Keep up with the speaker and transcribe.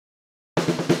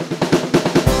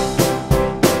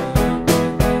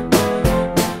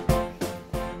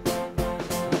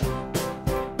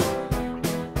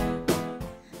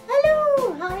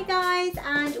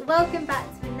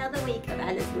week of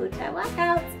Ella's Wheelchair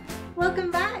Workouts.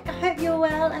 Welcome back, I hope you're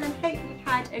well and I hope you've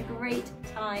had a great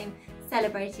time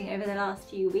celebrating over the last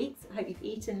few weeks. I hope you've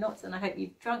eaten lots and I hope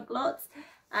you've drunk lots,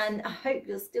 and I hope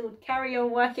you'll still carry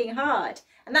on working hard.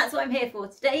 And that's what I'm here for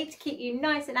today, to keep you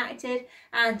nice and active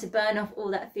and to burn off all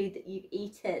that food that you've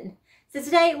eaten. So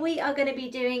today we are going to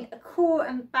be doing a core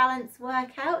and balance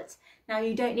workout. Now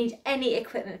you don't need any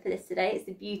equipment for this today, it's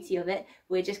the beauty of it.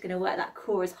 We're just going to work that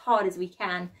core as hard as we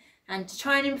can and to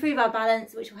try and improve our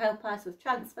balance, which will help us with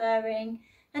transferring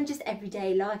and just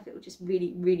everyday life. It will just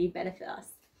really benefit us.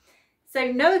 So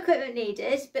no equipment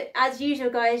needed, but as usual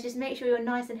guys, just make sure you're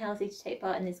nice and healthy to take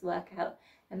part in this workout,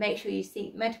 and make sure you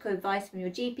seek medical advice from your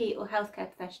GP or healthcare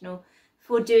professional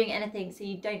before doing anything so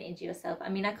you don't injure yourself. I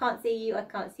mean, I can't see you, I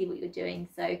can't see what you're doing,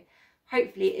 so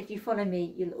hopefully if you follow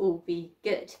me, you'll all be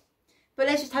good. But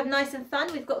let's just have nice and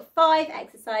fun. We've got 5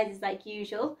 exercises like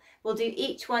usual. We'll do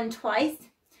each one twice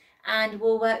and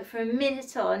we'll work for a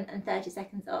minute on and 30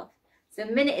 seconds off. So a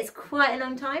minute is quite a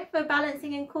long time for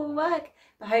balancing and core work,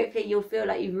 but hopefully you'll feel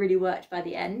like you've really worked by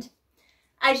the end.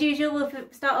 As usual, we'll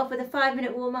start off with a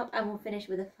 5-minute warm-up and we'll finish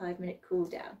with a 5-minute cool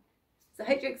down. So I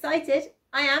hope you're excited.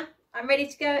 I am. I'm ready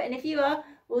to go, and if you are,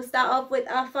 we'll start off with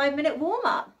our 5-minute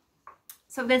warm-up.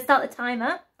 So I'm going to start the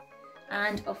timer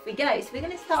and off we go. So we're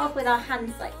going to start off with our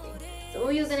hand cycling. So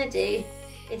all you're going to do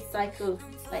is cycle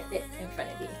like this in front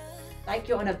of you, like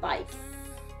you're on a bike.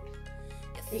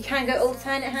 You can go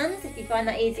alternate hands if you find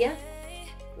that easier,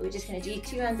 but we're just going to do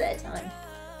 2 hands at a time.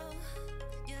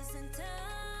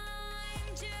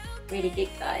 Really good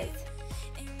guys.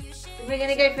 So we're going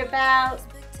to go for about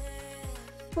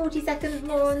 40 seconds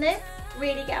more on this.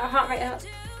 Really get our heart rate up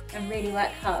and really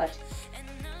work hard.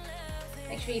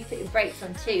 Make sure you put your brakes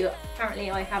on too.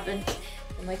 Apparently I haven't,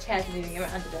 and my chair's moving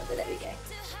around a little bit. There we go.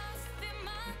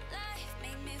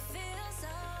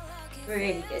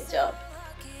 Really good job.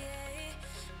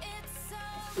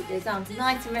 Keep those arms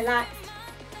nice and relaxed.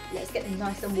 Let's get them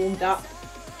nice and warmed up.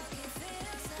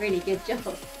 Really good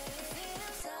job.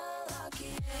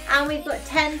 And we've got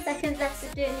 10 seconds left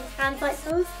of doing these hand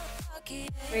cycles.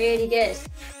 Really good.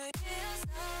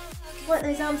 Work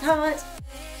those arms hard.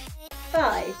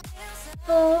 5,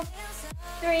 4,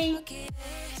 3,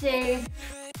 2,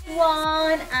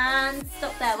 1, and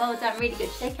stop there. Well done, really good.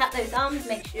 Shake out those arms,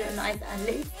 make sure you're nice and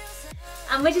loose.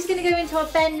 And we're just going to go into our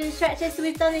bend and stretches. So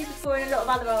we've done these before in a lot of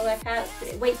other workouts, but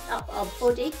it wakes up our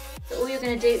body. So all you're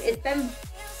going to do is bend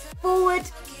forward,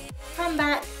 come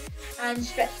back, and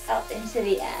stretch up into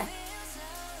the air.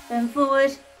 Bend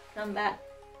forward, come back,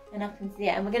 and up into the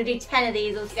air. And we're going to do 10 of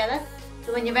these all together.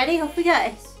 So when you're ready, off we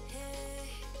go.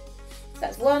 So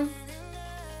that's 1,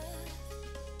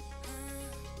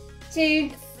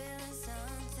 2,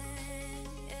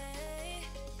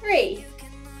 3,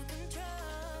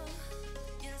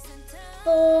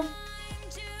 4,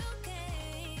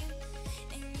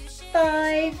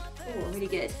 5, oh really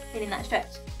good, feeling that stretch,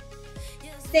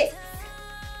 6,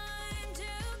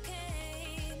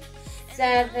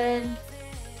 7,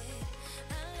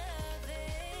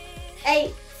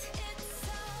 8,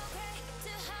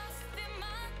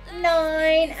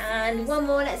 9, and one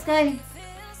more, let's go,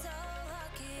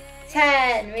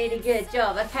 10, really good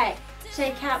job. Okay,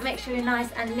 shake out, make sure you're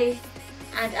nice and loose.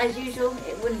 And as usual,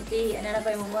 it wouldn't be an Ella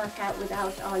Bowman workout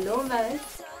without our lawnmowers.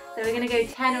 So we're going to go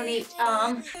 10 on each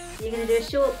arm. So you're going to do a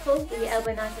short pull with your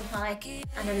elbow nice and high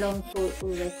and a long pull all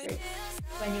the way through.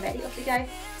 When you're ready, off we go.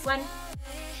 1,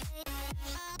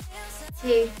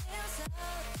 2,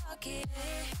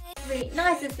 3.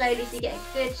 Nice and slowly so you get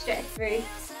a good stretch through.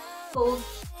 4,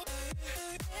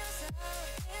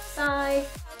 5,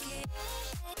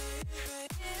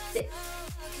 6,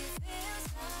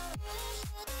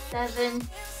 7,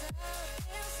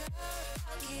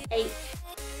 8,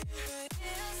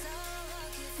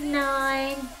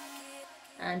 9,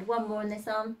 and one more on this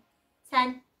arm,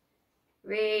 10.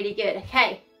 Really good.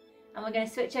 Okay, and we're going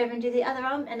to switch over and do the other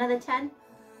arm, another 10.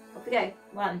 Off we go.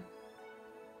 1,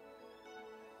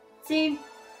 2,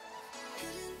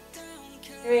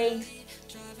 3,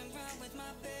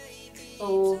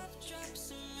 4,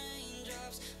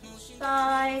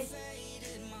 5,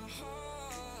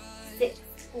 6.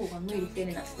 Oh, I'm really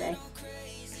feeling that today.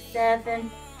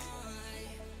 7,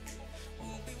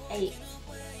 8,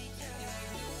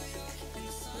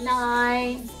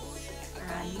 9,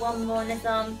 and one more on this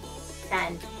arm,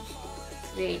 10.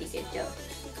 Really good job.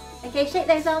 Okay, shake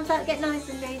those arms out, get nice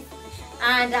and loose.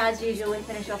 And as usual, we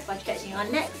finish off by stretching our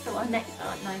necks, so our necks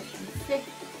are nice and stiff.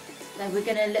 So we're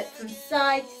going to look from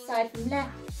side to side, from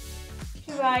left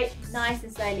to right, nice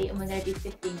and slowly, and we're going to do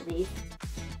 15 of these.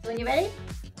 So when you're ready,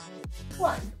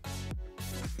 1,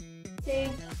 2,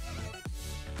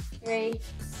 3,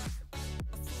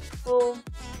 4,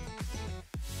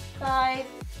 5,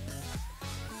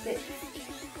 6,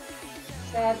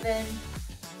 7,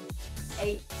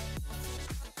 8,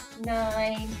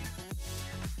 9,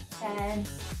 10,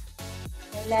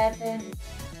 11,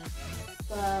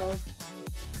 12,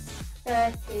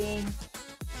 13,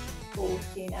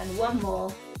 14, and one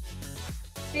more.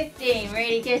 15,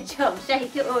 really good job.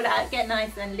 Shake it all out, get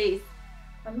nice and loose.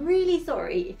 I'm really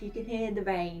sorry if you can hear the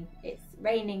rain. It's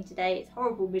raining today. It's a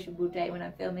horrible, miserable day when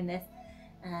I'm filming this.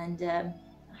 And I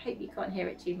hope you can't hear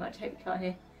it too much. I hope you can't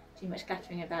hear too much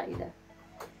clattering about either.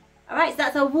 Alright, so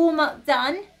that's our warm-up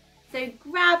done. So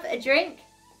grab a drink.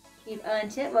 You've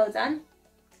earned it, well done.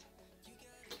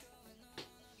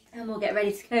 And we'll get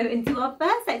ready to go into our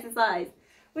first exercise,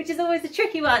 which is always a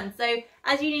tricky one. So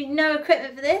as you need no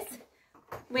equipment for this,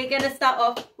 we're going to start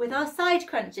off with our side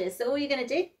crunches. So all you're going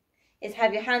to do is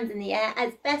have your hands in the air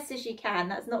as best as you can.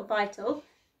 That's not vital,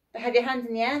 but have your hands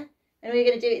in the air. And all you're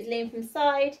going to do is lean from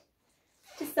side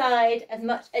to side as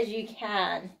much as you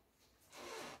can.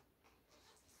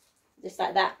 Just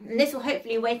like that. And this will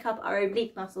hopefully wake up our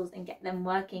oblique muscles and get them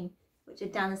working, which are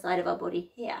down the side of our body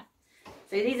here.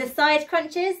 So these are side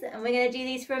crunches, and we're going to do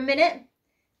these for a minute.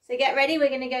 So get ready. We're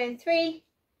going to go in 3,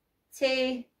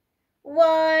 2,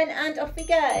 1, and off we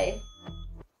go.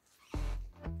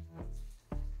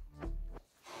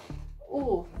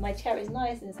 Oh, my chair is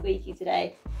nice and squeaky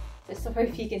today, so sorry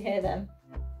if you can hear them.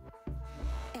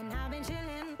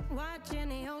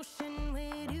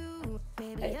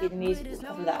 Hopefully the music will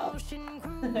cover that up.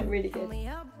 Really good.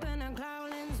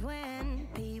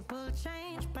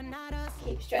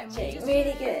 Keep stretching,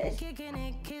 really good. Stretch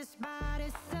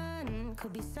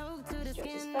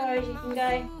as far as you can go.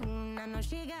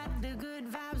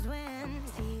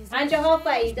 And you're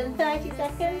halfway, you've done 30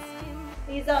 seconds.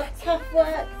 These are tough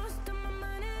work.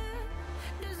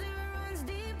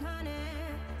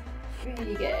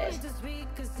 Really good.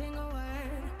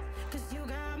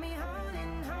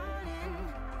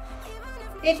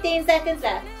 15 seconds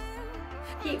left.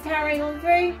 Keep carrying on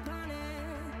through.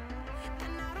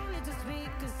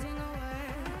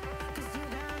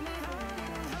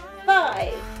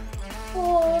 5,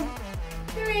 4,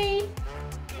 3,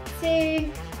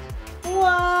 2,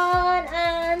 1,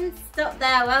 and stop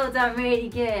there. Well done, really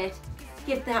good.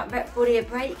 Give that rep body a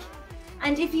break.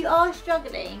 And if you are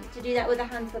struggling to do that with the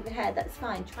hands above your head, that's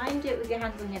fine. Try and do it with your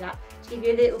hands on your lap to give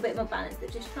you a little bit more balance,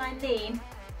 but just try and lean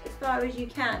as far as you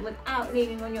can without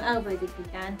leaning on your elbows if you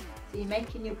can. So you're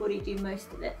making your body do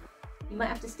most of it. You might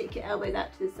have to stick your elbows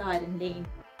out to the side and lean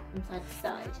from side to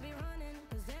side.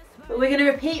 But we're going to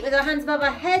repeat with our hands above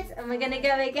our heads, and we're going to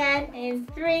go again in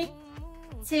 3,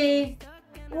 2,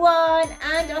 1,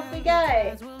 and off we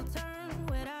go.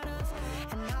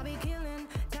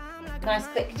 Nice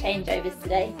quick changeovers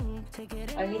today.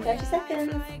 Only 30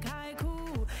 seconds.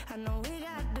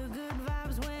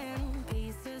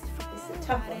 This is a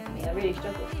tough one for me, I really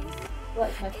struggle.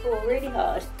 Worked my core really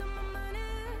hard.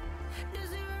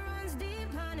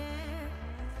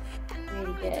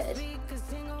 Really good.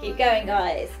 Keep going,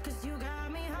 guys.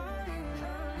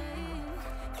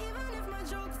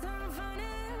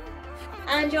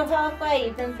 And you're halfway,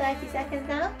 you've done 30 seconds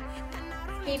now.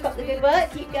 Keep up the good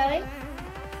work, keep going.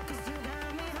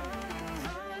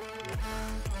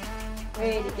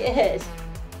 Really good.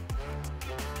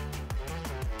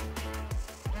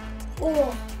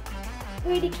 Oh,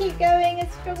 really keep going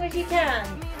as strong as you can.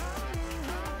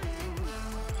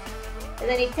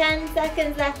 There's only 10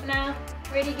 seconds left now.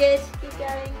 Really good, keep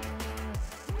going.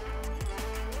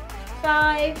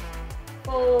 5,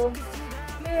 4,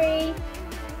 3,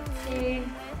 2,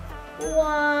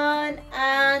 1,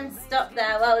 and stop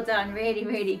there. Well done, really,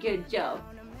 really good job.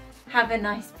 Have a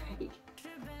nice break.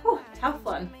 Oh, tough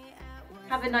one.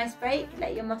 Have a nice break,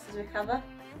 let your muscles recover,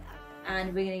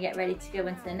 and we're going to get ready to go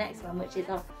into the next one, which is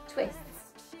our twists.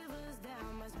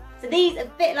 So these are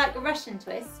a bit like a Russian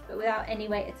twist, but without any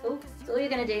weight at all. So all you're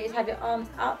going to do is have your arms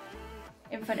up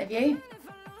in front of you.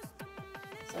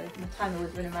 Sorry, my timer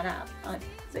was running out.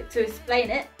 So to explain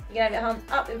it, you're going to have your arms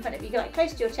up in front of you, like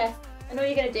close to your chest, and all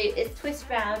you're going to do is twist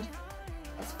round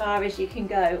as far as you can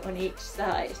go on each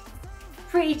side.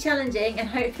 Pretty challenging, and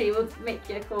hopefully will make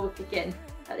your core kick in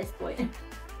at this point.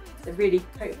 So really,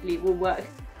 hopefully we'll work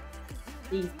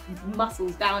these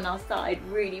muscles down our side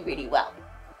really, really well.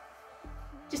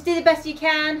 Just do the best you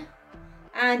can,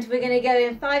 and we're going to go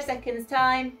in 5 seconds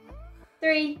time.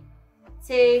 3,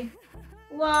 2,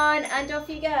 1, and off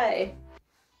you go.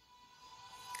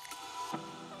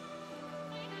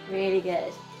 Really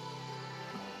good.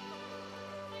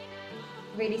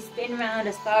 Really spin round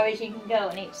as far as you can go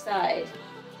on each side.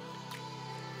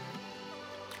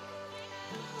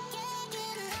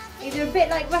 These are a bit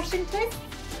like Russian twists,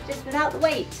 just without the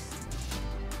weight.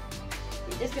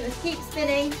 You're just going to keep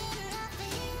spinning.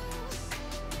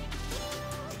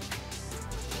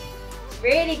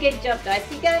 Really good job, guys.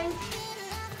 Keep going.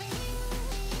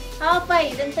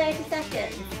 Halfway, then 30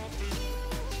 seconds.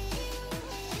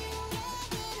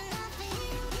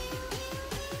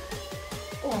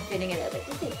 Oh, I'm feeling a little bit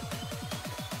dizzy.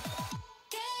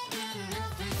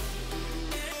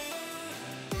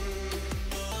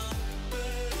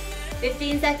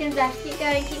 "15 seconds left. Keep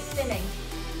going, keep spinning.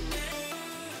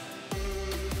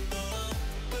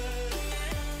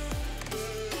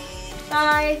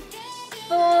 Five,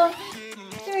 4,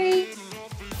 3,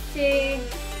 2,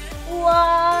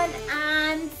 1,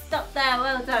 and stop there.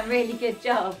 Well done, really good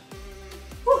job.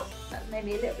 Whew, that made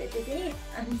me a little bit dizzy.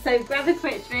 And so grab a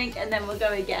quick drink and then we'll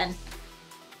go again.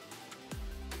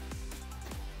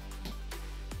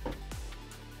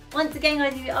 Once again,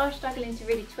 guys, if you are struggling to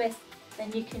really twist,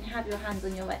 then you can have your hands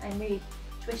on your waist and really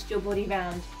twist your body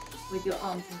round with your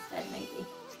arms instead, maybe,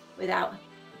 without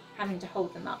having to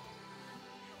hold them up.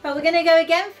 But we're going to go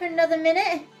again for another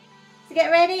minute. So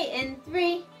get ready in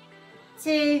 3,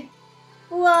 2,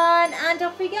 1, and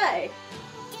off we go.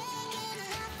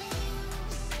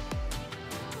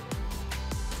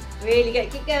 Really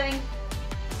good, keep going.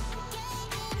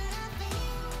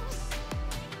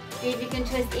 See if you can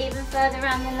twist even further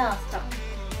around than last time.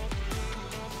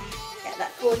 Get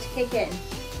that core to kick in.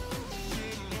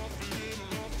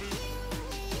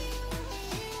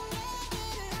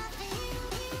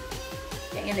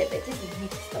 Getting a little bit dizzy, you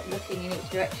need to stop looking in each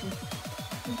direction.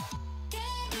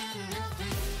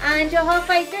 And you're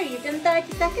halfway through, you've done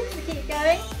 30 seconds, so keep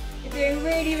going. You're doing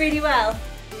really, really well.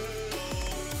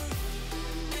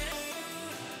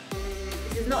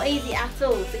 This is not easy at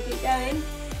all, so keep going.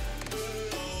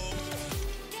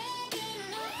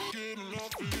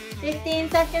 15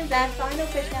 seconds left, final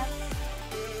push up.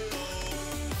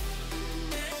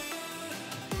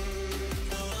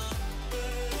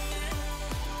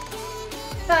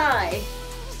 5,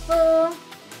 4,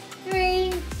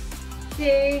 3,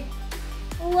 2,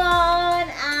 1,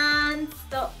 and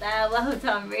stop there. Well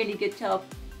done, really good job.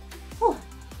 Whew.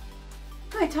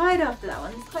 Quite tired after that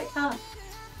one, it's quite tough.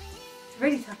 It's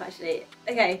really tough actually.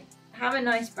 Okay, have a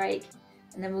nice break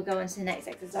and then we'll go on to the next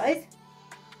exercise.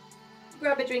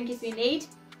 Grab a drink if you need.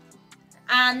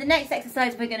 And the next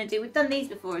exercise we're going to do, we've done these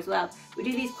before as well. We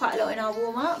do these quite a lot in our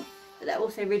warm-up, but they're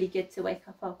also really good to wake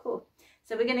up our core.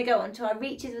 So we're going to go on to our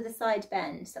reaches with a side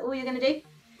bend. So all you're going to do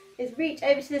is reach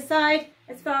over to the side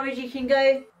as far as you can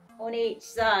go on each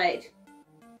side.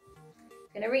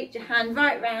 You're going to reach your hand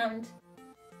right round.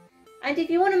 And if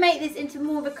you want to make this into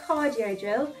more of a cardio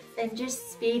drill, then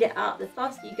just speed it up. The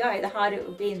faster you go, the harder it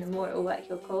will be and the more it will work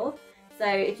your core. So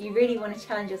if you really want to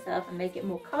challenge yourself and make it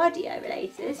more cardio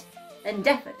related, then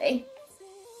definitely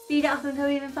speed it up and go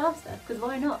even faster, because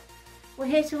why not? We're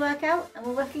here to work out and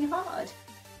we're working hard.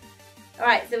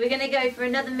 Alright, so we're going to go for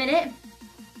another minute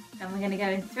and we're going to go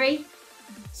in 3,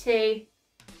 2,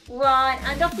 1,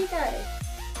 and off you go.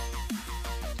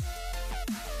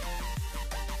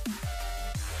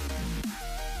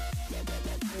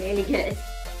 Really good.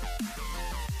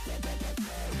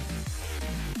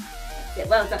 That's it,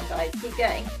 well done guys, keep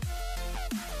going.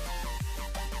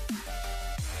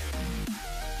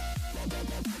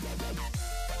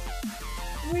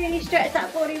 Really stretch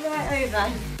that body right over,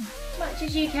 as much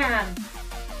as you can.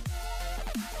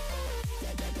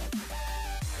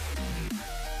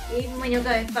 Even when you're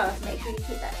going fast, make sure you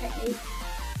keep that technique.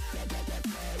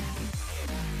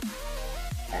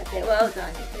 That's it, well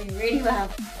done, you're doing really well.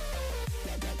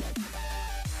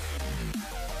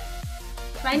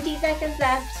 20 seconds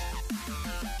left.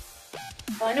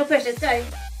 Final push, let's go.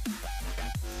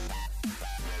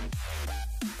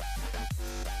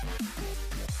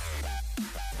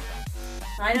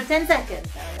 Final 10 seconds,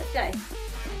 now let's go.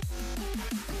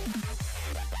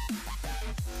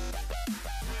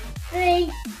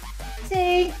 3,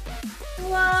 2,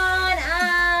 1,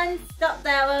 and stop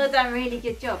there. Well done, really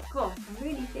good job. Cool, I can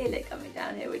really feel it coming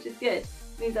down here, which is good.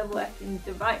 Means I'm working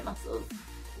the right muscles.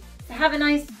 So have a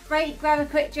nice break, grab a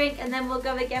quick drink, and then we'll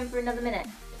go again for another minute.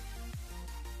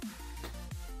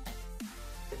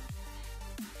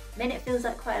 Minute feels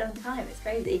like quite a long time, it's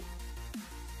crazy.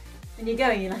 When you're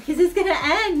going, you're like, is this gonna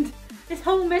end? This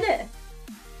whole minute?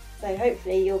 So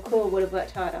hopefully your core will have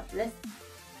worked hard after this.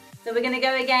 So we're gonna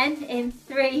go again in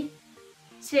 3,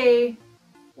 2,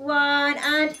 1,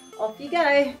 and off you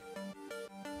go.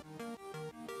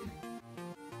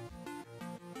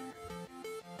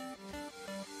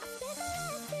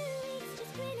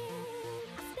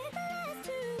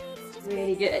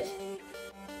 Really good.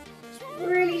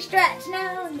 Really stretch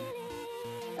now.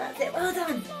 That's it, well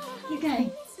done. Keep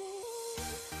going.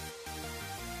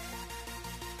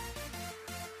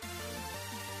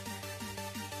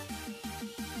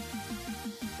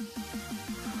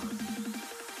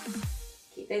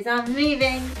 Keep those arms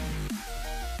moving.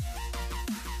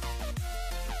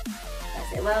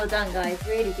 That's it, well done guys,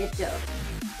 really good job.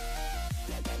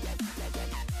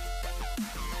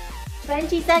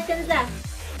 20 seconds left.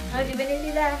 Hold your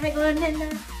minute there, hang on in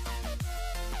there.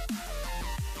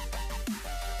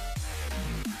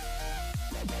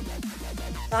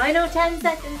 Final 10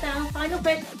 seconds now, final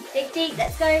push. Dig deep,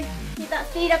 let's go. Keep that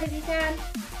speed up if you can.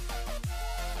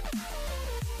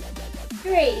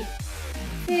 3,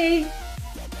 2,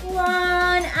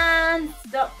 1, and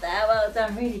stop there. Well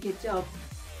done, really good job.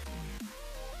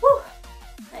 Whew.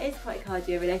 That is quite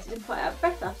cardio related, just quite out of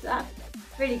breath after that.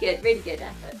 Really good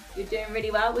effort. You're doing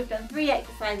really well. We've done 3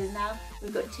 exercises now.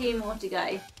 We've got 2 more to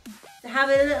go. So have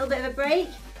a little bit of a break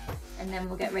and then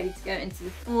we'll get ready to go into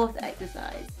the 4th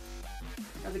exercise.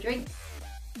 Have a drink.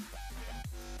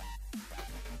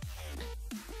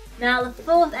 Now the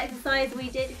 4th exercise we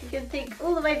did, if you can think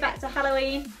all the way back to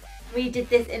Halloween, we did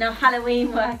this in our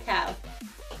Halloween workout.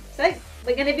 So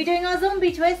we're going to be doing our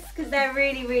zombie twists because they're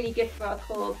really good for our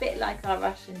core, a bit like our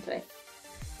Russian twist.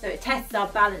 So it tests our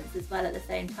balance as well at the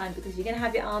same time because you're going to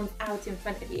have your arms out in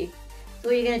front of you. So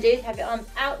all you're going to do is have your arms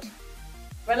out,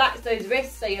 relax those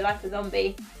wrists so you're like a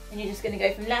zombie, and you're just going to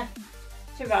go from left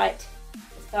to right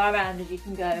as far around as you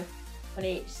can go on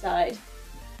each side.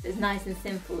 So it's nice and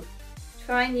simple.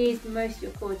 Try and use most of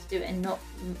your core to do it and not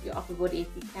your upper body if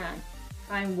you can.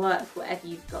 Try and work whatever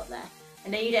you've got there. I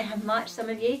know you don't have much, some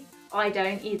of you. I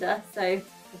don't either, so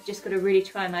I've just got to really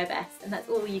try my best, and that's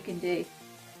all you can do.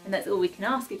 And that's all we can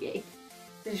ask of you.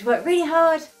 So just work really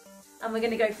hard and we're going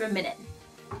to go for a minute.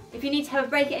 If you need to have a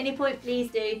break at any point,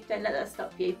 please do. Don't let that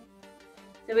stop you.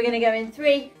 So we're going to go in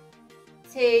 3,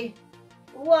 2,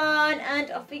 1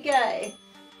 and off we go.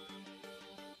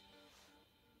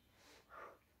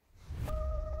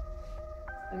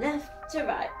 From left to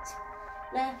right.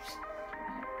 Left to right.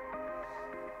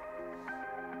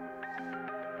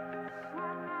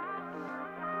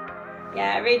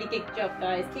 Yeah, really good job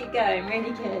guys. Keep going,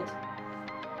 really good.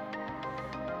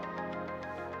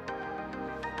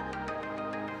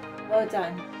 Well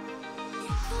done.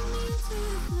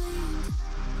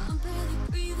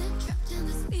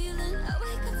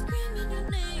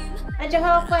 And you're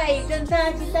halfway, you've done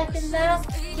 30 seconds now.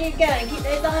 Keep going, keep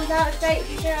those arms out straight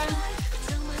if you can.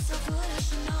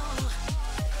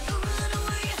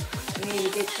 Really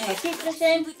good, yeah, keep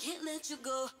pushing.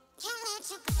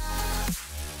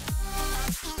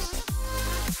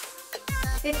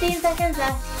 15 seconds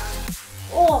left.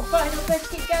 Oh, final push,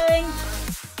 keep going.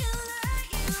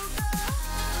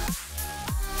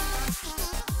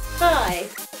 5,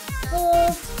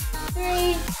 4,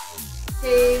 3,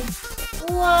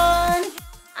 2, 1,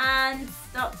 and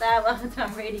stop there. Well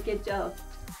done, really good job.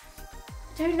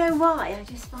 I don't know why, I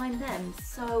just find them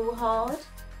so hard.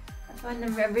 I find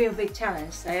them a real big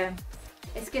challenge, so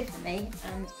it's good for me,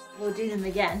 and we'll do them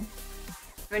again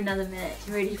for another minute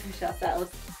to really push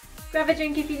ourselves. Grab a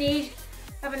drink if you need,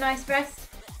 have a nice rest.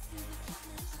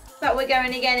 But we're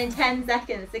going again in 10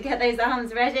 seconds, so get those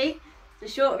arms ready. It's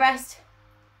a short rest,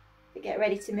 but get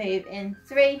ready to move in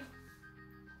 3,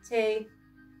 2,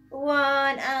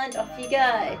 1, and off you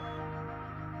go.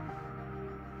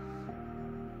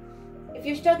 If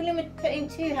you're struggling with putting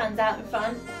 2 hands out in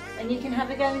front, then you can have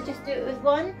a go and just do it with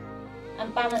 1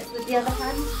 and balance with the other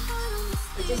hand.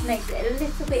 It just makes it a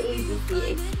little bit easier for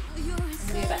you. I'm going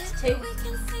to go back to 2.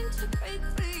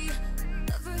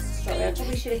 Sorry, I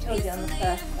probably should have told you on the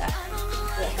first step,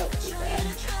 so it helps you there.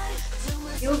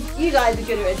 You guys are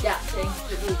good at adapting, so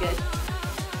it's all good.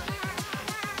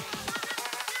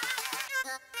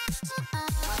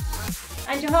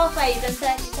 And you're halfway, you've done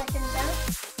 30 seconds now.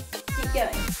 Keep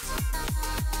going.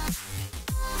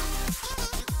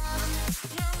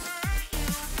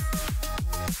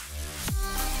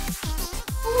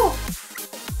 Oh,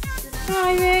 just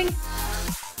tiring.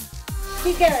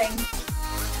 Keep going.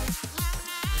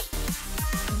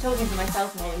 I'm talking to myself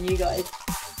more than you guys.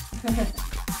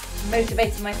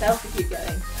 Motivating myself to keep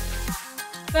going.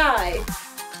 5,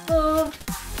 4,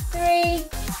 3,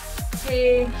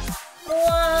 2,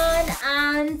 1,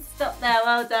 and stop there.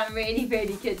 Well done, really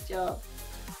good job.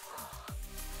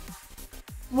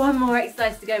 One more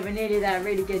exercise to go, we're nearly there,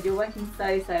 really good. You're working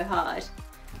so hard.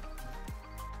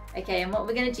 Okay, and what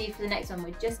we're going to do for the next one,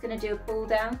 we're just going to do a pull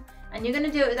down, and you're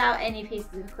going to do it without any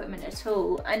pieces of equipment at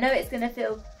all. I know it's going to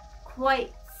feel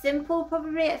quite simple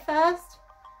probably at first,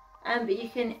 but you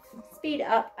can speed it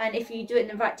up, and if you do it in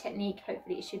the right technique,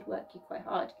 hopefully it should work you quite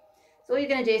hard. So So all you're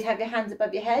going to do is have your hands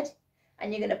above your head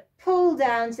and you're going to pull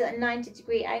down to that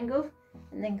 90-degree angle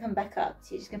and then come back up.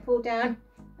 So you're just going to pull down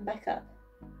and back up,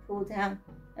 pull down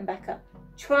and back up.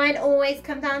 Try and always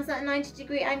come down to that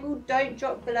 90-degree angle. Don't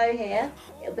drop below here.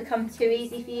 It'll become too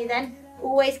easy for you then.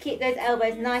 Always keep those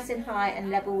elbows nice and high and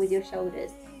level with your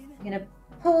shoulders. You're going to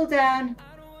pull down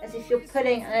as if you're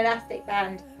pulling an elastic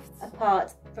band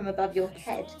apart from above your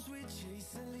head.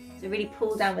 So really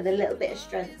pull down with a little bit of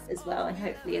strength as well, and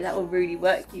hopefully that will really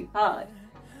work you hard.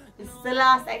 This is the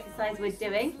last exercise we're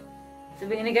doing. So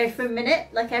we're going to go for a minute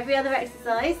like every other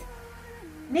exercise.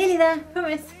 Nearly there,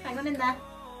 promise. Hang on in there.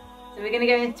 So we're going to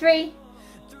go in 3,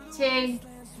 2,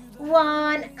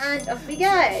 1, and off we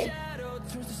go.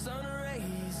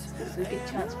 This is a good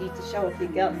chance for you to show off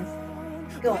your guns.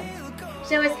 Go on,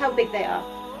 show us how big they are.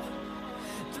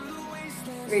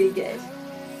 Really good.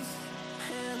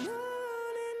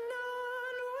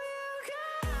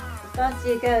 The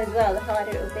faster you go as well, the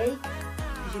harder it will be,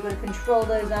 because you've got to control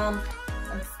those arms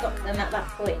and stop them at that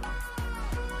point.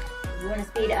 If you want to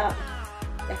speed it up,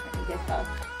 definitely go fast.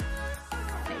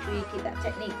 Make sure you keep that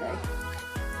technique though.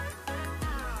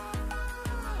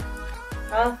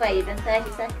 Halfway, you've done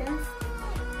 30 seconds.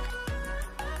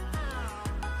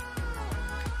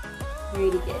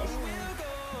 Really good.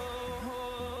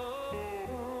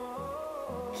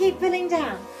 Keep pulling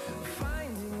down.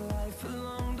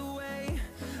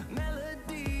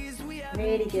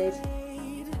 Really good.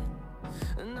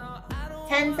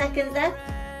 10 seconds left.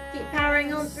 Keep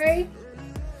powering on through.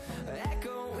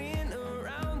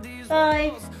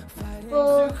 5,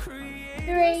 4,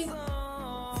 3,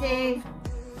 2,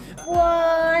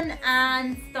 1,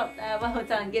 and stop there. Well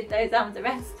done. Give those arms a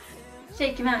rest.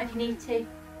 Shake them out if you need to.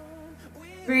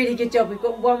 Really good job. We've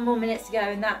got 1 more minute to go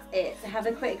and that's it. So have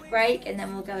a quick break and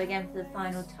then we'll go again for the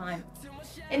final time.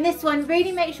 In this one,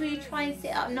 really make sure you try and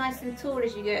sit up nice and tall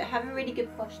as you go. Have a really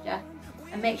good posture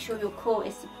and make sure your core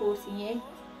is supporting you.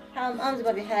 Arms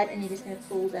above your head, and you're just going to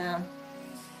pull down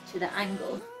to the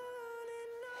angle.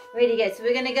 Really good. So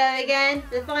we're going to go again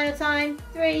for the final time.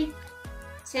 3,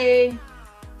 2,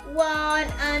 1,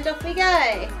 and off we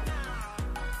go.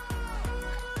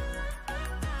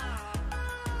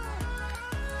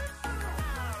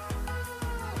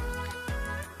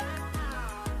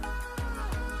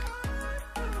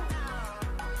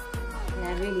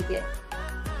 Yeah, really good.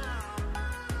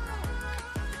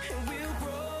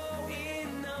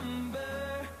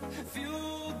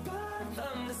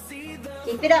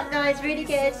 Keep it up, guys, really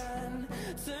good.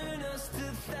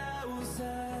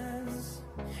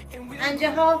 And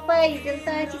you're halfway, you've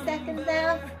done 30 seconds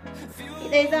now.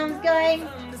 Keep those arms going.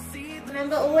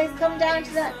 Remember, always come down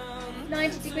to that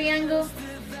 90-degree angle.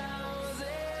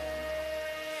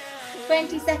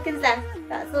 20 seconds left,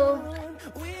 that's all.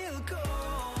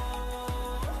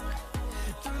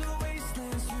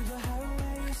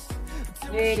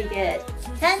 Really good.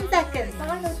 10 seconds,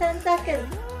 final 10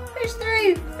 seconds. Push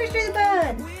through the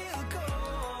burn.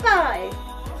 5,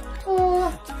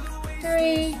 4,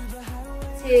 3,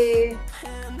 2,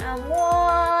 and 1.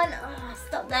 Oh,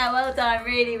 stop there, well done,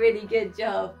 really, really good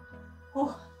job.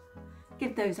 Oh,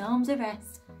 give those arms a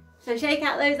rest. So shake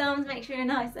out those arms, make sure you're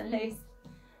nice and loose.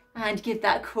 And give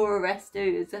that core a rest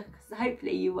too, because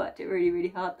hopefully you worked it really, really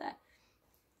hard there.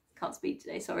 Can't speak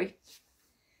today, sorry.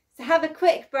 So have a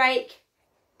quick break.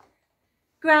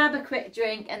 Grab a quick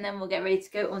drink and then we'll get ready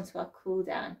to go on to our cool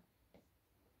down.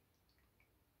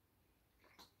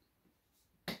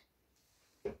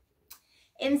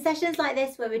 In sessions like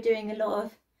this where we're doing a lot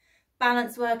of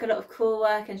balance work, a lot of core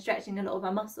work and stretching a lot of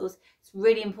our muscles, it's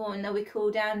really important that we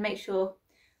cool down, make sure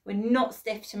we're not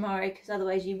stiff tomorrow, because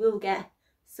otherwise you will get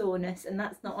soreness and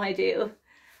that's not ideal,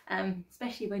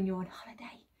 especially when you're on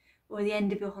holiday or the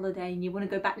end of your holiday and you want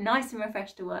to go back nice and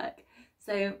refreshed to work.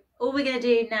 So all we're going to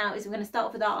do now is we're going to start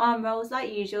off with our arm rolls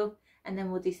like usual, and then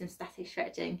we'll do some static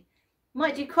stretching.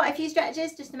 Might do quite a few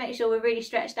stretches just to make sure we're really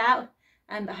stretched out,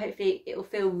 but hopefully it will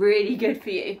feel really good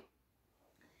for you.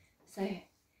 So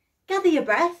gather your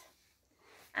breath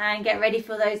and get ready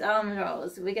for those arm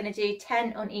rolls. We're going to do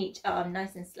 10 on each arm,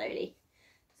 nice and slowly.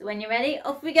 So when you're ready,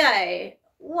 off we go.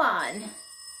 1,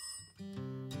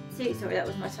 2, sorry, that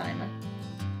was my timer.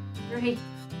 3,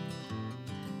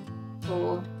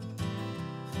 4,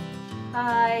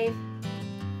 5,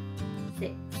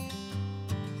 6,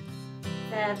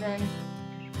 7,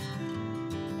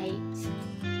 8,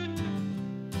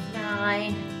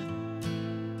 9,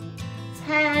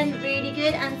 10. Really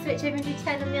good. And switch over and do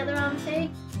 10 on the other arm too.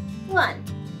 1,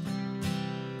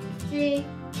 2,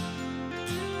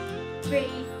 3,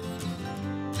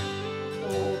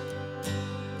 4,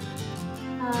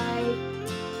 5,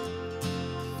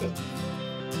 6,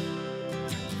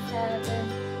 7,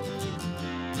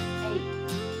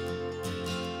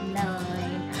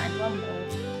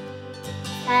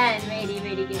 10. Really,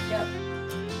 really good job.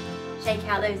 Shake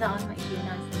out those arms, make sure you're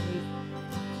nice and loose.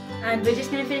 And we're just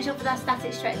going to finish off with our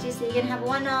static stretches. So you're going to have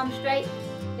one arm straight,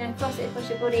 you're going to cross it across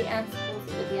your body and support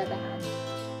it with the other hand.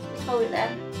 Just hold it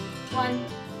there. 1,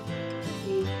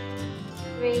 2,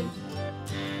 3,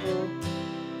 4,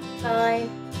 5,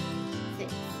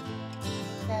 6,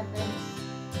 7,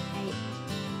 8,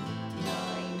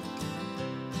 9,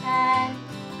 10.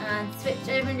 And switch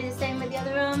over and do the same with the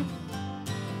other arm.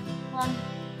 1,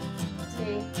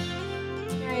 2,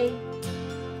 3,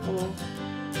 4,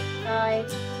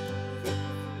 5, 6,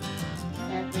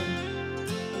 7,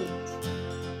 8,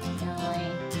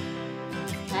 9,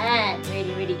 10.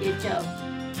 Really, really good job.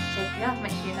 Shake it off,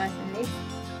 make sure you're nice and loose.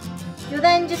 You're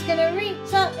then just going to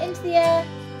reach up into the air,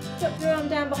 drop your arm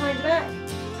down behind your back,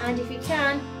 and if you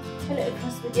can, pull it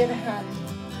across with the other hand.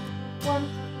 1,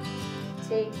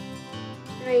 2,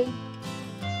 3,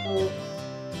 4,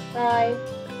 5,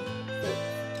 6,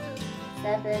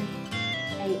 7,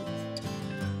 8,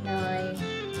 9,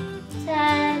 10,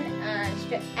 and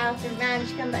stretch out and round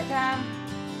as you come back down.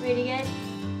 Really good.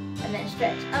 And then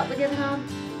stretch up with the other arm,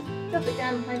 drop it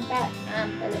down behind your back,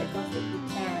 and pull it across if you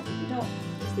can. If you not,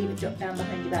 just leave it drop down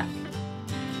behind your back.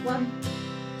 1,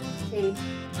 2,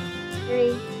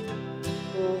 3,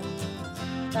 4,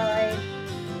 5,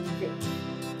 6,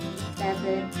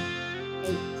 7,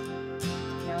 8,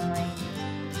 9,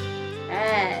 10.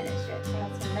 And stretch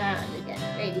out and round again.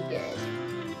 Really good.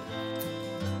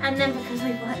 And then because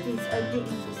we've worked these oblique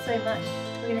muscles so much,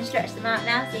 we're going to stretch them out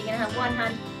now. So you're going to have one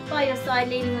hand by your side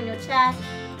leaning on your chair.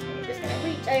 And you're just going to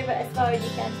reach over as far as you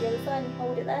can to the other side and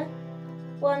hold it there.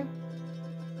 1,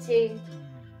 2,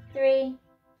 3,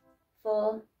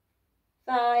 4,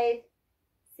 5,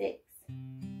 6,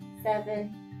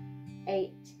 7,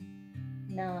 8,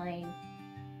 9,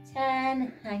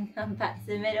 10. And come back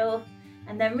to the middle.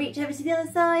 And then reach over to the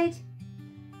other side.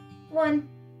 1,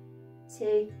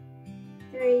 2,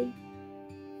 3,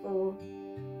 4,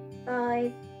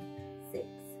 5, 6,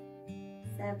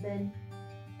 7,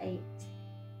 8,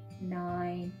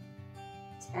 9,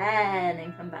 10.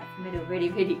 And come back to the middle. Really,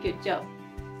 really good job.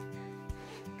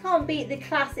 Can't beat the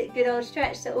classic good old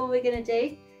stretch. So all we're going to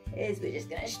do is we're just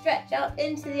going to stretch up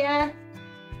into the air.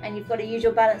 And you've got to use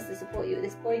your balance to support you at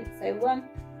this point. So 1,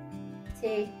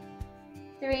 2,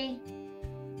 3,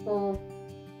 4,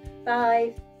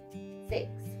 5, 6,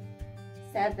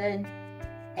 7,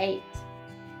 8,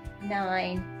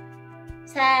 9,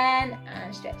 10.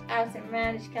 And stretch out and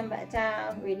round as you come back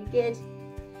down. Really good.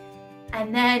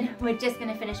 And then we're just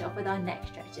going to finish off with our neck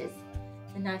stretches.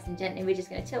 So nice and gently, we're just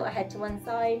going to tilt our head to one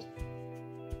side.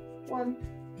 1,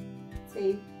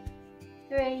 2,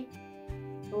 3,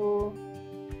 4,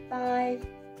 5,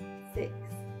 6,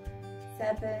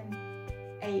 7,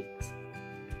 8,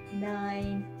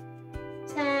 9,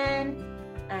 10.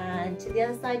 And to the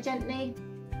other side gently.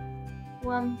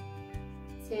 1,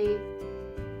 2,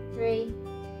 3,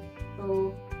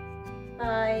 4,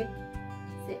 5,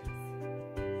 6,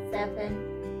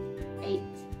 7, 8,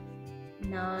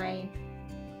 9,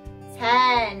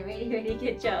 10. Really, really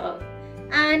good job.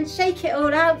 And shake it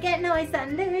all out, get nice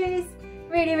and loose.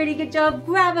 Really, really good job.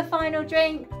 Grab a final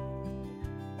drink.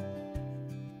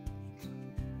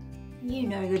 You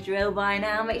know the drill by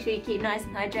now. Make sure you keep nice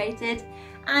and hydrated.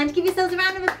 And give yourselves a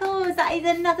round of applause. That is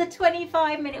another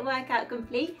 25-minute workout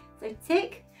complete. So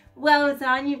tick. Well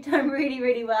done. You've done really,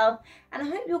 really well. And I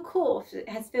hope your core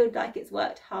has felt like it's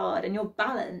worked hard, and your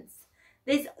balance.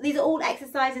 These are all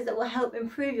exercises that will help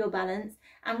improve your balance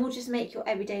and will just make your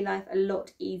everyday life a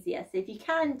lot easier. So if you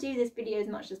can do this video as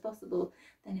much as possible,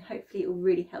 then hopefully it will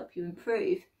really help you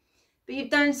improve. But you've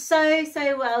done so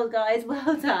well, guys.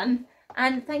 Well done.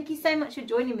 And thank you so much for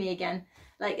joining me again.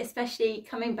 Like, especially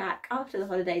coming back after the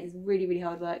holidays is really, really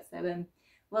hard work. So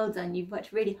well done. You've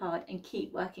worked really hard and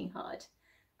keep working hard.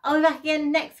 I'll be back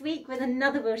again next week with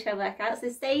another wheelchair workout, so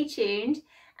stay tuned.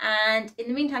 And in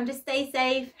the meantime, just stay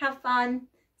safe, have fun,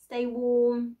 stay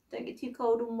warm, don't get too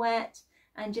cold and wet,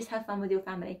 and just have fun with your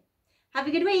family. Have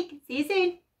a good week. See you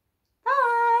soon.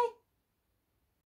 Bye.